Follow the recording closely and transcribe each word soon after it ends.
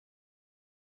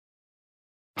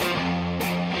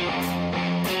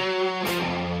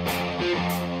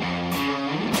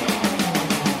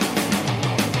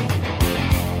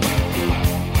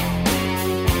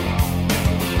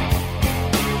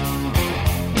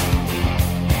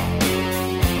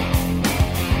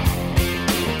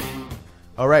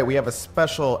All right, we have a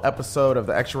special episode of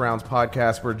the Extra Rounds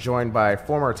podcast. We're joined by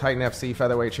former Titan FC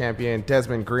featherweight champion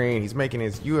Desmond Green. He's making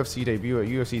his UFC debut at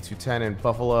UFC 210 in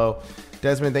Buffalo.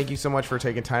 Desmond, thank you so much for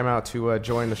taking time out to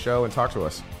join the show and talk to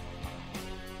us.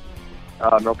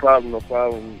 No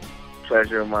problem.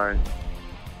 Pleasure of mine.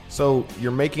 So you're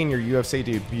making your UFC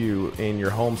debut in your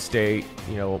home state,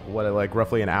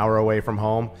 roughly an hour away from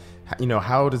home.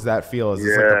 How does that feel? Is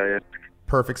this a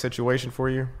perfect situation for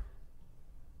you?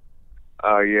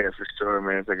 Yeah, for sure,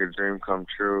 man. It's like a dream come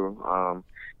true. I've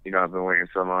been waiting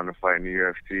so long to fight in the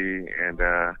UFC, and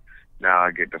now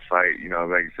I get to fight,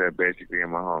 like you said, basically in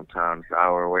my hometown. It's an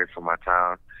hour away from my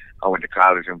town. I went to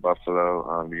college in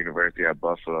Buffalo, the University at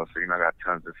Buffalo, so, I got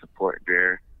tons of support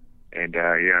there. And,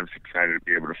 I'm just excited to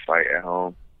be able to fight at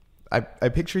home. I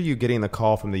picture you getting the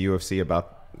call from the UFC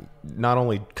about not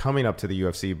only coming up to the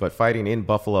UFC, but fighting in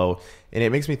Buffalo. And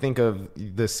it makes me think of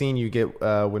the scene you get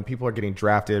when people are getting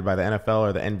drafted by the NFL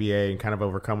or the NBA and kind of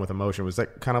overcome with emotion. Was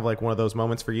that kind of like one of those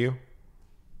moments for you?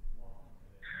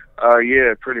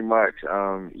 Yeah, pretty much. It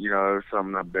was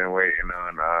something I've been waiting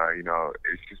on.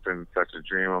 It's just been such a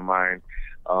dream of mine.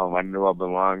 I knew I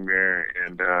belonged there,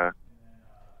 and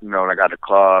when I got the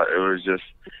call, it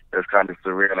was kind of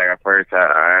surreal. Like, at first,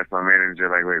 I asked my manager,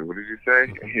 like, wait, what did you say?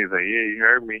 And he's like, yeah, you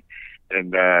heard me.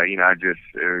 And, it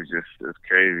was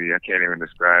crazy. I can't even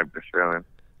describe the feeling.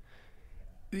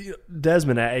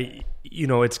 Desmond,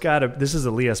 this is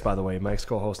Elias, by the way, Mike's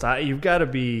co-host. You've got to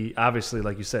be, obviously,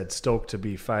 like you said, stoked to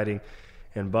be fighting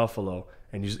in Buffalo,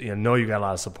 and you know you got a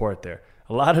lot of support there.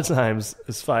 A lot of times,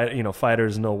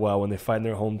 fighters know well when they fight in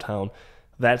their hometown,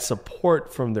 that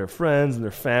support from their friends and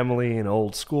their family and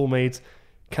old schoolmates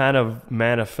kind of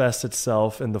manifests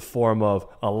itself in the form of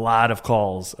a lot of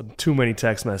calls, too many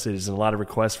text messages, and a lot of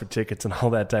requests for tickets and all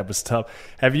that type of stuff.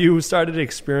 Have you started to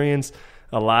experience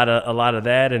a lot of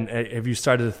that, and have you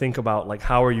started to think about, like,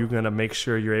 how are you going to make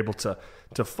sure you're able to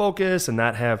focus and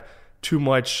not have too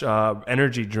much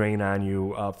energy drain on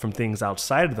you from things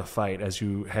outside of the fight as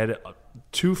you head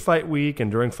to fight week and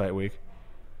during fight week?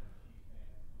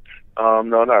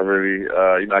 No, not really.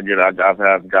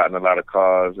 I've gotten a lot of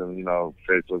calls and,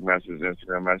 Facebook messages,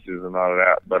 Instagram messages and all of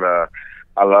that, but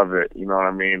I love it, you know what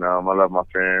I mean? I love my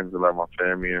fans, I love my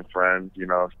family and friends,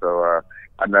 so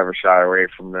I never shy away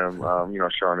from them,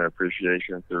 showing their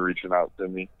appreciation through reaching out to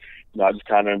me. I just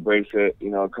kind of embrace it,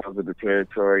 it comes with the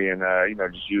territory, and,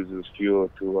 just use it as fuel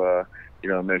to,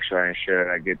 make sure I ensure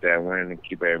that I get that win and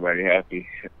keep everybody happy.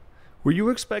 Were you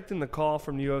expecting the call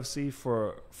from the UFC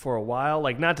for a while?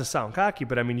 Like, not to sound cocky,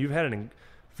 but I mean, you've had a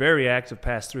very active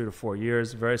past 3 to 4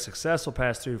 years, very successful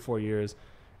past 3 to 4 years,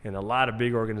 in a lot of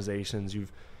big organizations.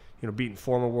 You've, beaten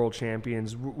former world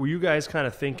champions. Were you guys kind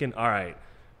of thinking, all right,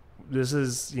 this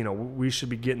is, we should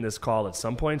be getting this call at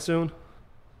some point soon?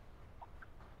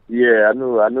 Yeah, I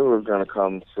knew it was gonna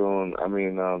come soon. I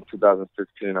mean,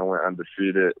 2016, I went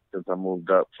undefeated since I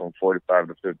moved up from 45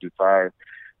 to 55.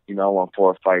 I won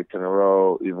 4 fights in a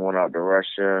row, even went out to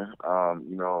Russia,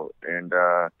 so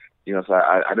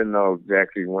I didn't know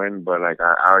exactly when, but, like,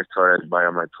 I always told everybody,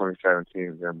 I'm like, 2017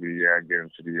 is going to be the year I get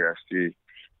into the UFC.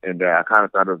 And I kind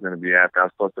of thought it was going to be after I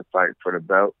was supposed to fight for the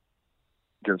belt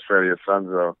against Freddie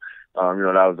Asunzo.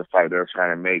 That was the fight they were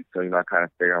trying to make. So, I kind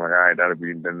of figured, I'm like, all right, that'll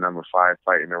be the number 5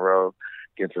 fight in a row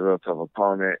against a real tough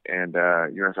opponent. And, so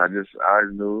I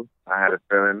always knew, I had a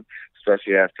feeling,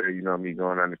 especially after, me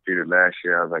going undefeated last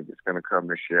year. I was like, it's going to come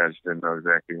this year. I just didn't know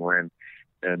exactly when.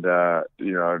 And,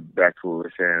 back to what we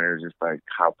were saying, it was just like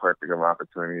how perfect of an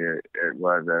opportunity it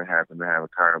was that it happened to have a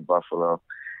card in Buffalo.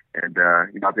 And, I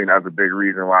think that was a big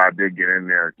reason why I did get in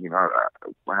there.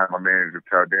 I had my manager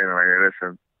tell Dana, like, hey,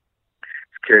 listen,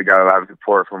 this kid got a lot of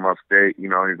support from upstate. He's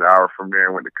an hour from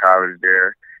there, went to college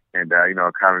there. And, kind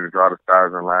of just all the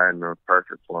stars in line, and it was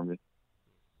perfect for me.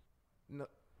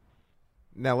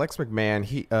 Now, Lex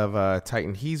McMahon, of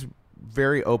Titan, he's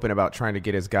very open about trying to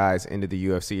get his guys into the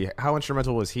UFC. How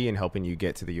instrumental was he in helping you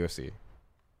get to the UFC?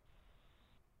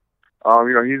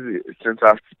 He's since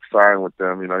I signed with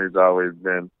them, he's always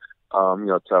been,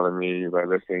 telling me, like,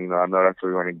 listen, I know that's what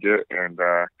we want to get, and,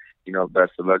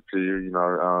 best of luck to you.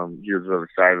 He was really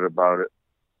excited about it.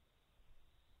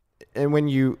 And when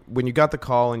you got the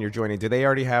call and you're joining, did they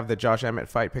already have the Josh Emmett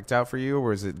fight picked out for you, or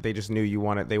was it they just knew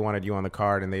they wanted you on the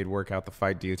card and they'd work out the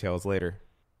fight details later?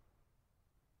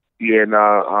 Yeah,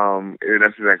 no,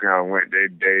 that's exactly how it went.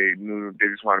 They knew they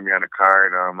just wanted me on the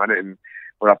card.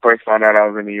 When I first found out I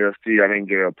was in the UFC, I didn't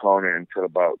get an opponent until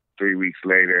about 3 weeks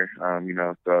later.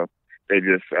 So they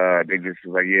just was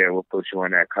like, yeah, we'll put you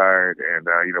on that card, and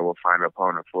we'll find an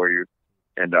opponent for you.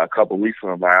 And a couple of weeks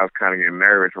went by, I was kind of getting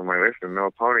nervous. I'm like, listen, no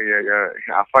opponent yet.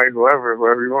 I'll fight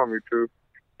whoever you want me to.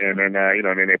 And then,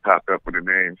 then they popped up with a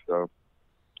name. So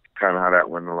kind of how that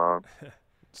went along.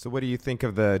 So what do you think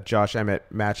of the Josh Emmett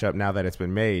matchup now that it's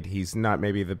been made? He's not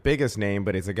maybe the biggest name,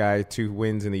 but he's a guy 2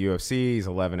 wins in the UFC. He's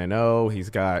 11-0. He's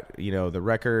got, the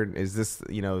record. Is this,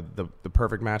 the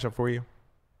perfect matchup for you?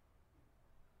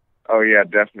 Oh, yeah,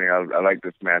 definitely. I like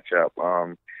this matchup.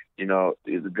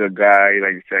 He's a good guy.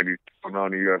 Like you said, he's going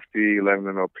on the UFC,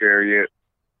 11-0 period.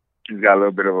 He's got a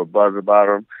little bit of a buzz about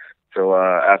him. So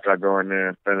after I go in there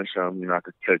and finish him, I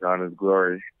could take on his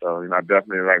glory. So, I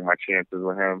definitely like my chances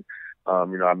with him.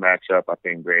 I match up, I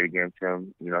think, great against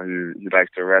him. He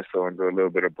likes to wrestle and do a little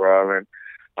bit of brawling.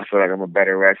 I feel like I'm a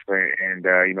better wrestler, and,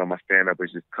 my stand-up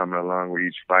is just coming along with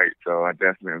each fight. So I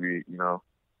definitely,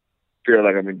 feel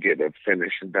like I'm going to get a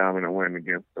finish and dominant win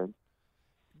against him.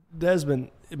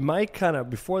 Desmond, Mike kind of,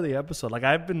 before the episode, like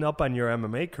I've been up on your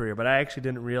MMA career, but I actually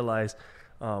didn't realize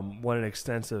what an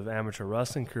extensive amateur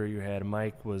wrestling career you had.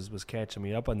 Mike was catching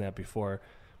me up on that before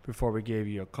we gave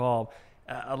you a call.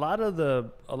 A lot of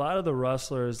the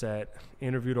wrestlers that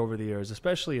interviewed over the years,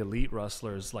 especially elite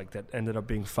wrestlers like that ended up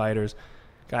being fighters,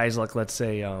 guys like, let's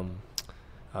say,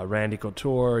 Randy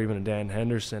Couture, even Dan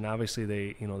Henderson. Obviously,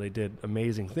 they did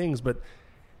amazing things, but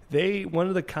one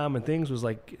of the common things was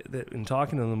like in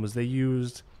talking to them was they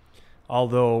used,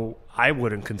 although I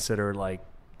wouldn't consider like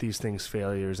these things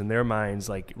failures in their minds,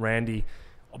 like Randy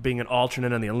being an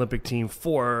alternate on the Olympic team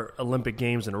 4 Olympic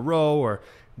Games in a row, or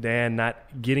Dan not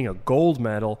getting a gold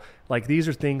medal. Like these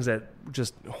are things that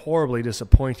just horribly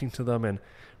disappointing to them and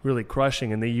really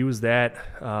crushing. And they use that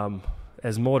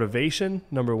as motivation,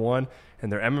 number one, in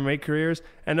their MMA careers.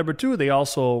 And number two, they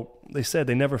said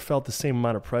they never felt the same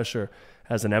amount of pressure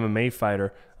as an MMA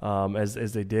fighter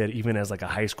as they did even as like a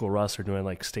high school wrestler doing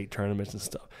like state tournaments and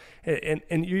stuff.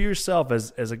 And you yourself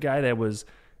as a guy that was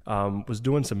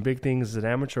doing some big things as an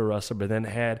amateur wrestler, but then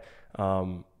had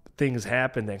things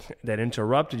happen that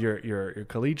interrupted your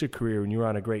collegiate career when you were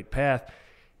on a great path.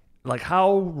 Like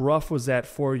how rough was that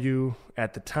for you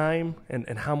at the time,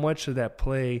 and how much did that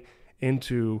play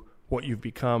into what you've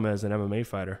become as an MMA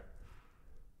fighter?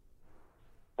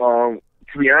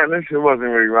 To be honest, it wasn't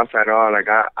really rough at all. Like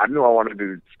I knew I wanted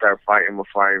to start fighting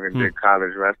before I even did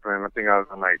college wrestling. I think I was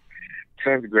in like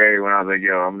 10th grade when I was like,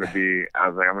 I'm gonna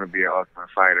be an ultimate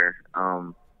fighter.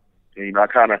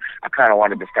 I kind of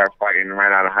wanted to start fighting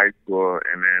right out of high school,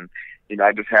 and then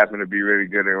I just happened to be really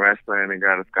good at wrestling and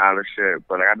got a scholarship.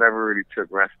 But like, I never really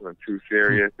took wrestling too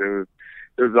serious. It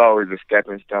was always a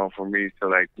stepping stone for me. So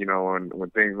like when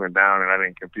things went down and I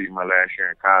didn't compete my last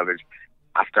year in college,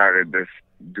 I started to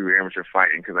do amateur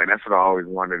fighting because like that's what I always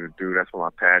wanted to do. That's what my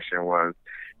passion was.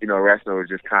 Wrestling was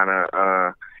just kind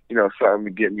of something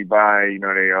to get me by.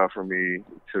 They offered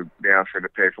to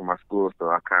pay for my school, so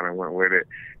I kind of went with it.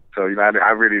 So,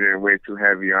 I really didn't weigh too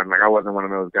heavy on, like, I wasn't one of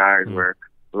those guys where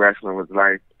wrestling was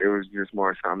life. It was just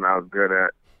more something I was good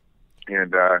at.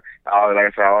 And, like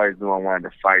I said, I always knew I wanted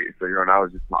to fight. So, that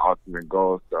was just my ultimate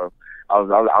goal. So, I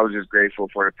was just grateful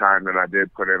for the time that I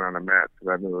did put in on the mat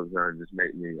because I knew it was going to just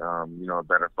make me, a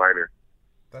better fighter.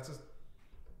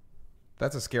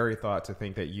 That's a scary thought to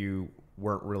think that you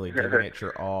weren't really giving it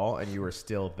your all and you were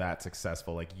still that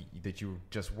successful, like that you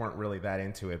just weren't really that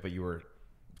into it, but you were.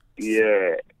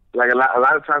 Yeah. Like a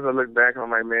lot of times I look back and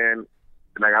I'm like, man,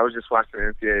 like I was just watching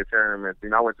the NCAA tournaments.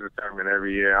 I went to the tournament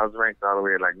every year. I was ranked all the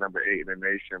way at like number 8 in the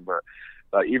nation, but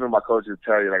like even my coaches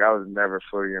tell you, like I was never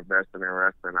fully invested in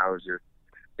wrestling. I was just,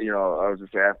 I was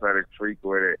just an athletic freak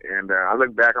with it. And I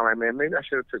look back, I'm like, man, maybe I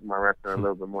should have took my wrestling a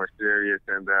little bit more serious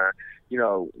and,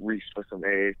 reached for some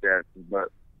AA stats. But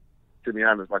to be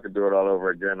honest, if I could do it all over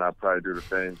again, I'd probably do the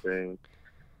same thing.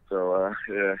 So,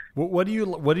 yeah. What do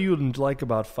you like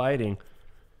about fighting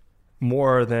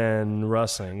more than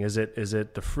wrestling? Is it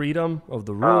the freedom of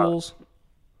the rules?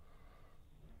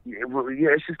 Yeah,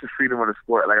 it's just the freedom of the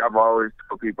sport. Like I've always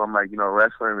told people, I'm like,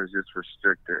 wrestling is just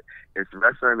restricted.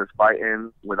 Wrestling is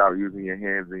fighting without using your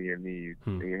hands and your knees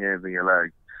and your hands and your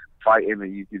legs. Fighting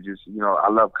and you could just, I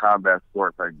love combat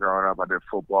sports. Like growing up, I did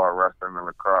football, wrestling, and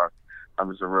lacrosse. I'm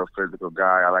just a real physical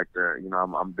guy. I like to,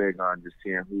 I'm big on just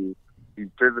seeing who's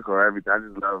physical,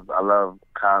 everything. I love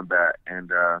combat,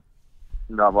 and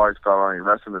I've always felt like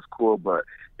wrestling is cool, but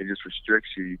it just restricts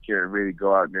you. You can't really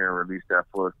go out there and release that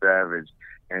full savage.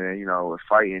 And then, with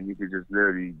fighting, you could just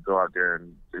literally go out there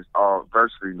and it's all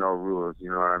virtually no rules.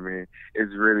 You know what I mean?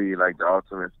 It's really like the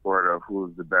ultimate sport of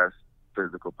who's the best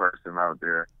physical person out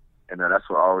there. And that's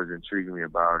what always intrigued me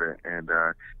about it. And,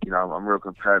 I'm real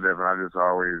competitive, and I just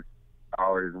always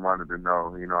wanted to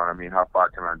know, you know what I mean, how far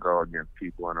can I go against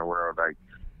people in the world, like,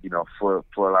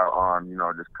 full out on,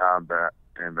 just combat.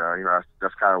 And,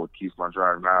 that's kind of what keeps my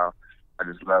drive now.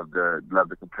 I just love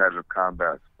the competitive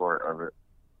combat sport of it.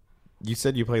 You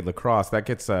said you played lacrosse. That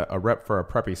gets a rep for a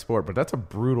preppy sport, but that's a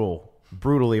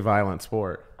brutally violent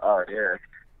sport. Oh yeah,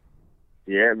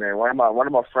 yeah, man. One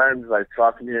of my friends like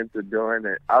talked me into doing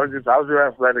it. I was real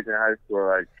athletic in high school,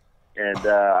 like, and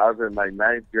I was in like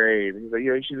ninth grade. And he's like,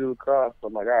 "Yo, you should do lacrosse." So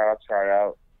I'm like, "All right, I'll try it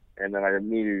out." And then like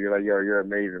immediately, like, "Yo, you're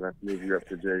amazing. Let's move you up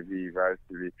to JV,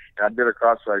 varsity." And I did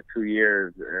lacrosse for like 2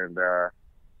 years, and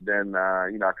then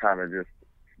you know, I kind of just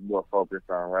more focused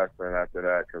on wrestling after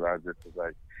that because I just was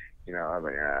like, you know, I was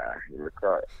like,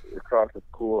 lacrosse is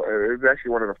cool. It was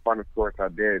actually one of the funnest sports I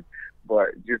did. But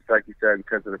just like you said,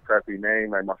 because of the preppy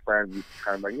name, like my friends used to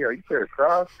kind of like, you know, you play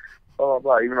lacrosse, blah, blah,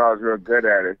 blah, even though I was real good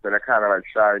at it. So that kind of like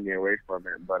shied me away from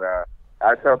it. But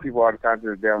I tell people all the time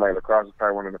to this day, like, lacrosse is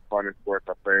probably one of the funnest sports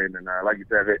I played. And like you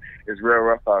said, it's real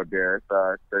rough out there. It's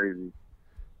crazy.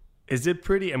 Is it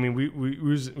pretty? I mean, we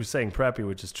were saying preppy,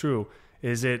 which is true.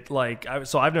 Is it like,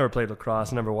 so I've never played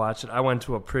lacrosse, never watched it. I went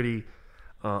to a pretty,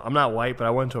 I'm not white, but I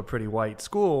went to a pretty white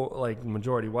school, like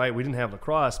majority white. We didn't have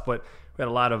lacrosse, but we had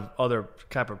a lot of other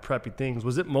type of preppy things.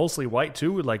 Was it mostly white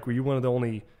too? Like, were you one of the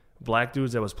only black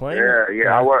dudes that was playing?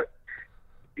 Yeah, I was.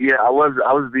 Yeah, I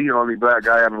was the only black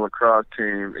guy on the lacrosse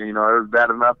team. And, you know, it was bad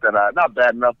enough that not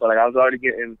bad enough, but like I was already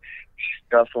getting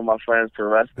stuff from my friends for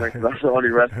wrestling because I was the only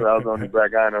wrestler. I was the only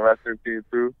black guy on the wrestling team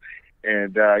too.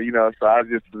 And, you know, so I was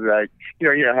just like, you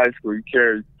know, you're in high school,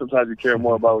 sometimes you care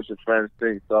more about what your friends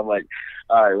think. So I'm like,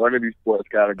 all right, one of these sports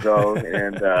got to go.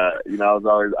 And, you know,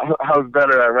 I was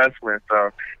better at wrestling. So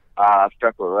I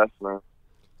stuck with wrestling.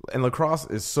 And lacrosse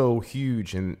is so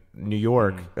huge in New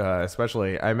York,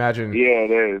 especially. I imagine. Yeah,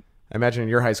 it is. I imagine in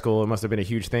your high school it must have been a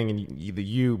huge thing, and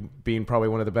you being probably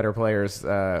one of the better players,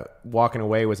 walking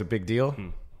away was a big deal.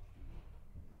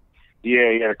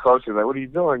 Yeah, the coach was like, "What are you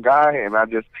doing, guy?" And I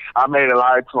made a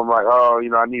lie to him, like, "Oh, you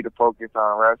know, I need to focus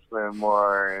on wrestling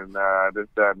more, and this,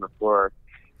 that, and the fourth."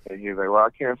 And he was like, "Well, I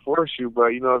can't force you, but,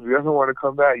 you know, if you ever want to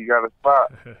come back, you got a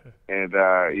spot." And,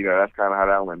 you know, that's kind of how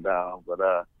that went down. But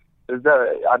it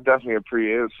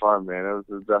was fun, man.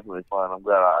 It was definitely fun. I'm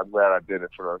glad I did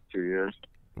it for those 2 years.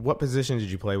 What position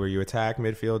did you play? Were you attack,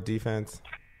 midfield, defense?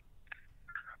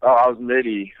 Oh, I was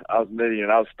midi,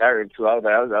 and I was starting too. I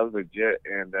was legit,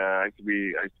 and I used to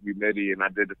be midi, and I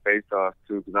did the face-off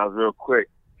too because I was real quick.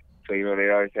 So, you know, they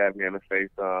always had me on the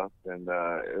face-off, and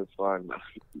it was fun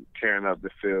tearing up the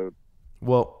field.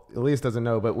 Well, Elias doesn't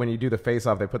know, but when you do the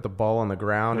face-off, they put the ball on the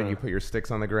ground and you put your sticks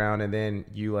on the ground, and then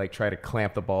you like try to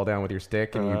clamp the ball down with your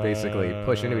stick, and you basically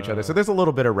push into each other. So there's a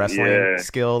little bit of wrestling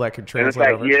skill that could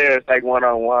translate over. Yeah, it's like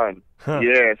one-on-one. Huh.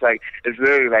 Yeah, it's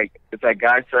literally like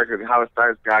guys circle. How it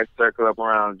starts, guys circle up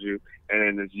around you, and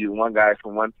then there's you, one guy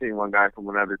from one team, one guy from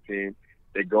another team.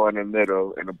 They go in the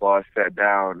middle, and the ball's set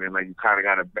down, and like you kind of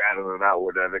got to battle it out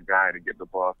with the other guy to get the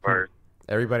ball first.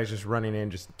 Everybody's just running in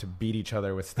just to beat each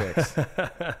other with sticks.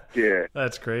 Yeah.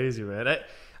 That's crazy, man.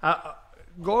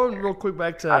 Going real quick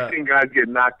back to... I think guys get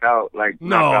knocked out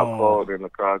cold in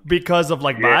lacrosse. Because of,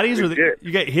 like, bodies? Or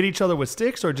you get hit each other with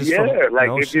sticks? Or just bodies. Like,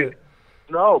 if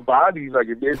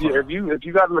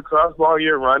you got a lacrosse ball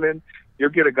you're running,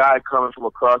 you'll get a guy coming from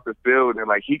across the field, and,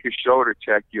 like, he could shoulder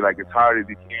check you, like, as hard as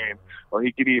he can. Or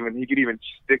he could even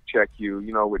stick check you,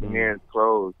 you know, with hands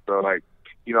closed. So, like,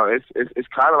 you know, it's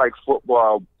kind of like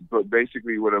football, but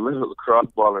basically with a little lacrosse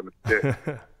ball in the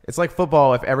stick. It's like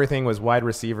football if everything was wide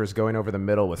receivers going over the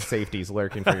middle with safeties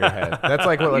lurking for your head. That's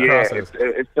like what lacrosse is.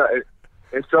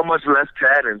 It's so much less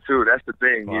padding, too. That's the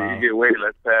thing. Wow. You get way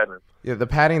less padding. Yeah, the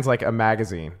padding's like a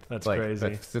magazine. That's like, crazy.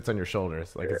 That sits on your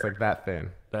shoulders. Like it's like that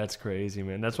thin. That's crazy,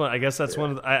 man. That's one. I guess that's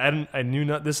one of the, I knew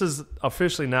not. This is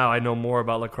officially now I know more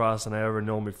about lacrosse than I ever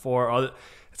known before.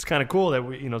 It's kind of cool that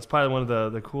it's probably one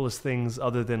of the coolest things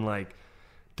other than like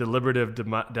deliberative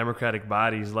democratic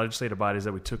bodies, legislative bodies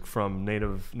that we took from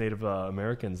Native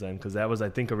Americans then, because that was I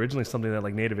think originally something that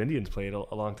like Native Indians played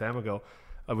a long time ago,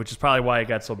 which is probably why it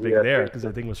got so big there because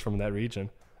I think it was from that region.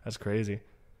 That's crazy.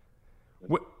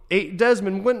 Hey,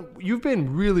 Desmond, when you've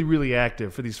been really, really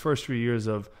active for these first 3 years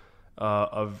of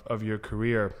your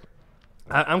career,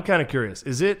 I'm kind of curious.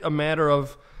 Is it a matter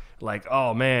of like,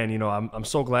 oh man, I'm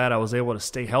so glad I was able to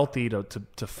stay healthy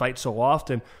to fight so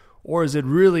often, or is it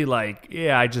really like,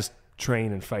 yeah, I just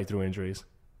train and fight through injuries?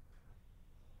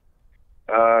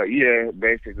 Yeah,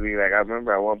 basically. Like I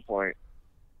remember at one point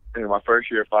in my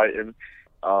first year fighting,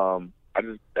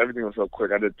 everything was so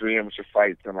quick. I did 3 amateur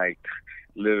fights in like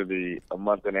literally a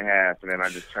month and a half, and then I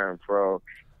just turned pro.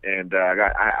 And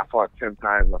I fought 10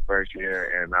 times my first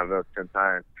year, and I lost 10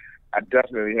 times. I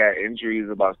definitely had injuries,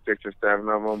 about 6 or 7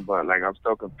 of them, but like I'm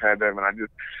so competitive, and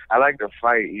I like to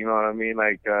fight. You know what I mean?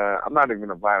 Like I'm not even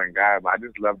a violent guy, but I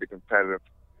just love the competitive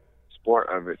sport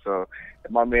of it. So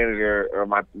if my manager or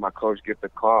my coach gets a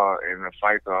call and a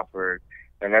fight's offered,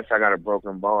 unless I got a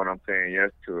broken bone, I'm saying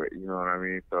yes to it. You know what I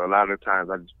mean? So a lot of times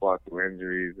I just fought through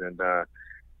injuries, and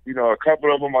you know, a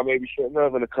couple of them I maybe shouldn't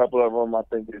have, and a couple of them I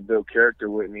think they built character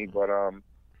with me. But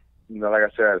you know, like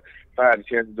I said, if I had a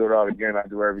chance to do it all again, I'd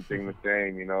do everything the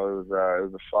same. You know, it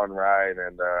was a fun ride,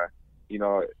 and you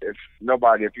know, if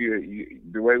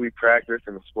the way we practice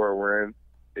in the sport we're in,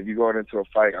 if you're going into a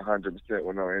fight 100%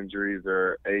 with no injuries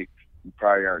or aches, you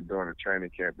probably aren't doing a training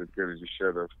camp as good as you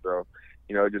should have. So,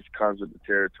 you know, it just comes with the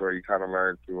territory. You kind of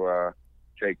learn to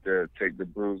take the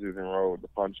bruises and roll with the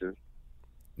punches.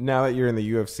 Now that you're in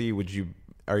the UFC,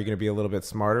 are you going to be a little bit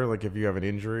smarter? Like if you have an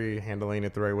injury, handling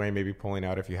it the right way, maybe pulling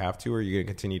out if you have to, or are you going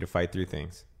to continue to fight through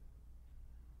things?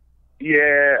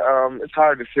 Yeah, it's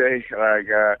hard to say. Like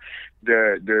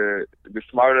the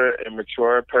smarter and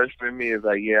mature person in me is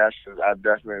like, yeah, I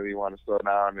definitely want to slow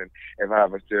down, and if I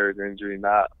have a serious injury,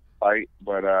 not fight.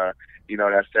 But you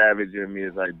know, that savage in me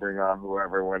is like, bring on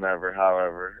whoever, whenever,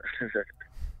 however.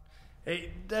 Hey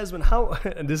Desmond, how?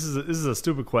 And this is a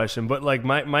stupid question, but like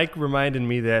Mike reminded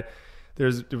me that there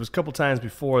was a couple times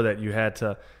before that you had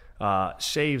to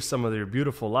shave some of your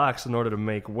beautiful locks in order to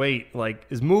make weight. Like,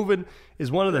 is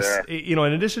one of the, you know,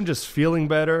 in addition to just feeling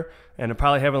better and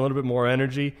probably having a little bit more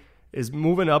energy, is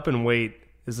moving up in weight,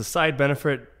 is the side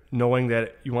benefit knowing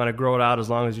that you want to grow it out as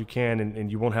long as you can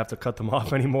and you won't have to cut them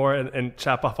off anymore and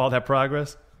chop off all that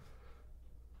progress?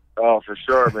 Oh, for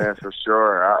sure, man, for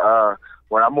sure.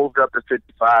 When I moved up to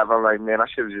 55, I'm like, man, I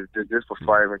should have just did this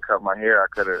before I even cut my hair. I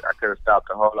could have stopped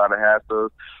a whole lot of hassles,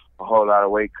 a whole lot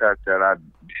of weight cuts that I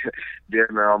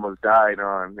damn near almost died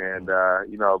on. And,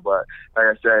 you know, but like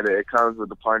I said, it comes with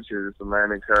the punches. It's a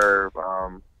learning curve.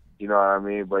 You know what I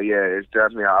mean? But yeah, it's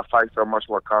definitely, I fight so much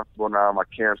more comfortable now. My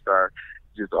camps are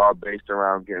just all based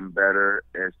around getting better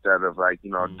instead of like,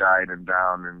 you know, dieting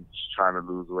down and just trying to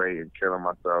lose weight and killing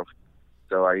myself.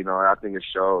 So, you know, I think it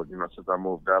showed, you know, since I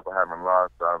moved up, I haven't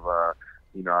lost.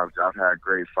 You know, I've had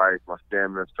great fights. My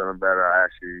stamina's feeling better. I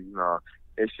actually, you know,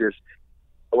 it's just,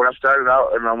 when I started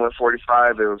out and I went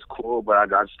 45, it was cool, but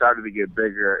I started to get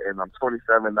bigger, and I'm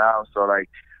 27 now, so like,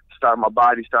 my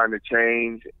body's starting to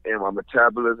change, and my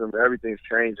metabolism, everything's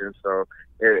changing, so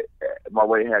my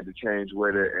weight had to change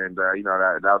with it, and you know,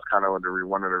 that was kind of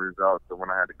one of the results of when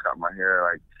I had to cut my hair.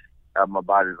 Like, my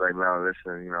body's like, no,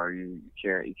 listen, you know, you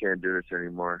can't do this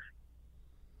anymore.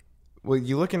 Well,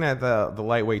 you're looking at the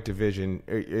lightweight division.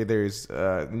 There's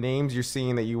names you're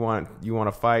seeing that you want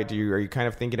to fight. Are you kind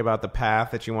of thinking about the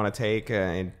path that you want to take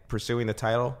in pursuing the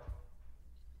title?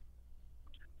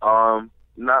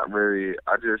 Not really.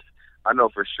 I know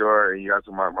for sure, and you have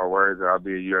to mark my words, that I'll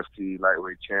be a UFC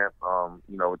lightweight champ.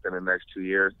 You know, within the next 2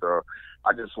 years. So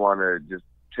I just want to just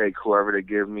take whoever they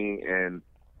give me and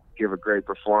give a great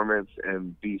performance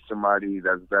and beat somebody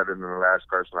that's better than the last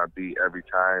person I beat every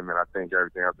time, and I think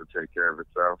everything else will take care of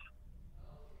itself.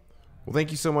 Well,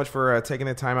 thank you so much for taking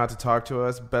the time out to talk to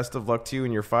us. Best of luck to you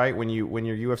in your fight. When you're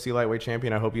UFC lightweight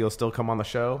champion, I hope you'll still come on the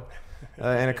show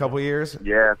in a couple of years.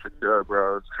 Yeah, for sure,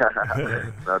 bros.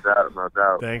 No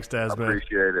doubt. Thanks, Desmond. I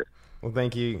appreciate it. Well,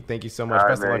 thank you so much. All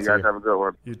right, Best man, of luck you to guys you. have a good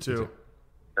one. You too.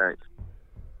 Thanks.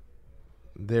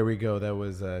 There we go. That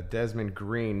was Desmond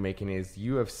Green making his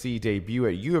UFC debut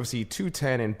at UFC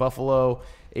 210 in Buffalo,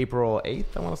 April 8th,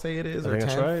 I want to say it is. I think 10th,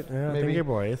 that's right. Yeah, maybe. I think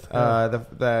April 8th. Yeah.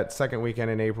 That second weekend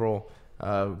in April.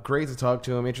 Great to talk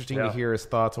to him. Interesting to hear his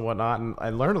thoughts and whatnot. And I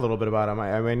learned a little bit about him.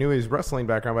 I knew his wrestling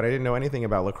background, but I didn't know anything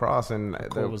about lacrosse. And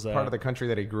cool was that? Part of the country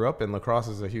that he grew up in, lacrosse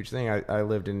is a huge thing. I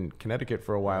lived in Connecticut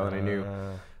for a while, and I knew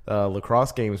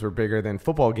lacrosse games were bigger than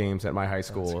football games at my high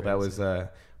school. That was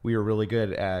we were really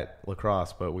good at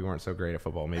lacrosse, but we weren't so great at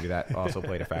football. Maybe that also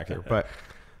played a factor. But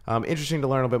interesting to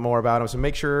learn a bit more about him. So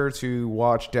make sure to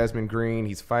watch Desmond Green.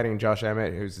 He's fighting Josh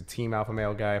Emmett, who's a team alpha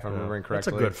male guy, if I'm remembering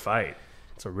correctly. That's a good fight.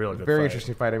 It's a real good Very fight.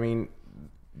 interesting fight. I mean,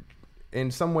 in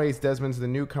some ways, Desmond's the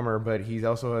newcomer, but he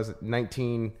also has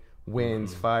 19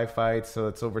 wins, 5 fights, so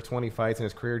it's over 20 fights in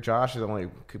his career. Josh is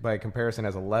only, by comparison,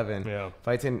 has 11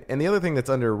 fights. And the other thing that's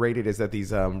underrated is that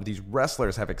these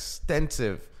wrestlers have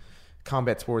extensive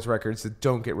combat sports records that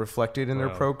don't get reflected in their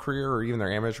pro career or even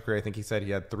their amateur career. I think he said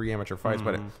he had 3 amateur fights,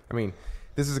 but I mean,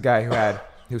 this is a guy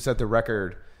who set the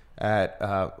record at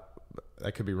I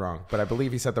could be wrong, but I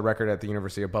believe he set the record at the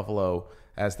University of Buffalo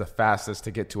as the fastest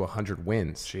to get to 100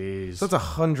 wins. Jeez. So it's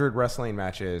 100 wrestling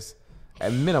matches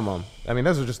at minimum. I mean,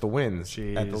 those are just the wins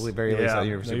at the very least at the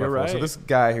University of Buffalo. Right. So this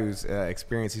guy who's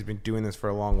experienced, he's been doing this for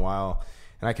a long while.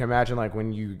 And I can imagine, like,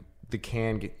 when you the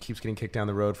keeps getting kicked down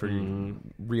the road for you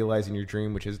realizing your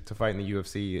dream, which is to fight in the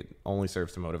UFC. It only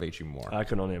serves to motivate you more. I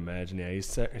can only imagine. Yeah, he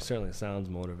certainly sounds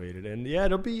motivated, and yeah,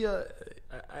 it'll be.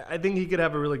 I think he could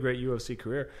have a really great UFC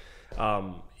career.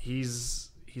 He's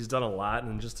done a lot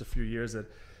in just a few years that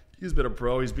he's been a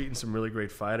pro. He's beaten some really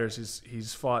great fighters.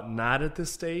 He's fought not at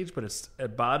this stage, but it's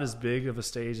about as big of a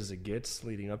stage as it gets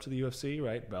leading up to the UFC,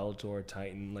 right? Bellator,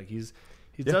 Titan, like he's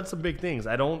done some big things.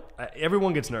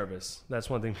 Everyone gets nervous. That's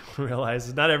one thing to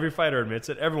realize. Not every fighter admits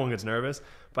it. Everyone gets nervous,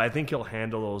 but I think he'll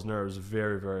handle those nerves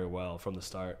very, very well from the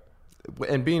start.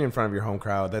 And being in front of your home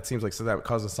crowd, that seems like so that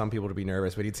causes some people to be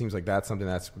nervous, but it seems like that's something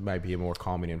that might be a more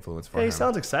calming influence for him. He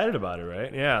sounds excited about it,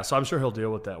 right? Yeah, so I'm sure he'll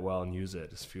deal with that well and use it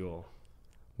as fuel.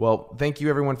 Well, thank you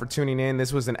everyone for tuning in.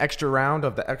 This was an extra round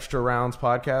of the Extra Rounds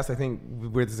podcast. I think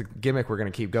with the gimmick, we're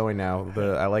going to keep going now.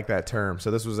 I like that term.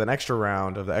 So this was an extra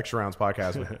round of the Extra Rounds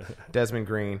podcast with Desmond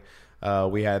Green.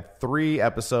 We had 3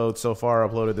 episodes so far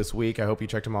uploaded this week. I hope you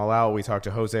checked them all out. We talked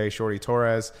to Jose Shorty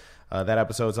Torres. That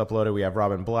episode's uploaded. We have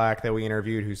Robin Black that we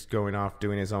interviewed, who's going off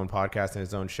doing his own podcast and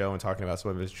his own show and talking about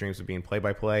some of his dreams of being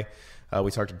play-by-play.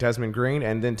 We talked to Desmond Green.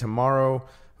 And then tomorrow,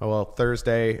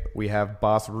 Thursday, we have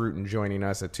Boss Rutan joining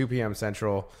us at 2 p.m.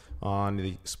 Central on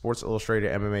the Sports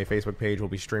Illustrated MMA Facebook page. We'll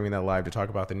be streaming that live to talk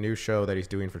about the new show that he's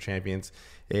doing for Champions.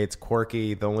 It's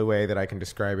quirky. The only way that I can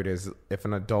describe it is if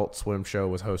an Adult Swim show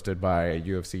was hosted by a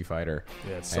UFC fighter.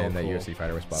 Yeah, it's so and cool. that UFC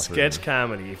fighter was Boss Rutan. Sketch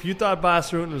comedy. If you thought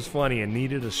Boss Rutan was funny and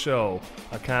needed a show,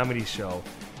 a comedy show,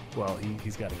 well,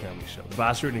 he's got a comedy show. The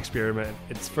Boss Rutan Experiment.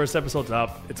 Its first episode's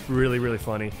up. It's really, really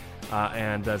funny.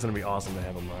 And it's going to be awesome to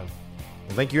have him on.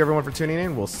 Well, thank you everyone for tuning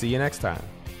in. We'll see you next time.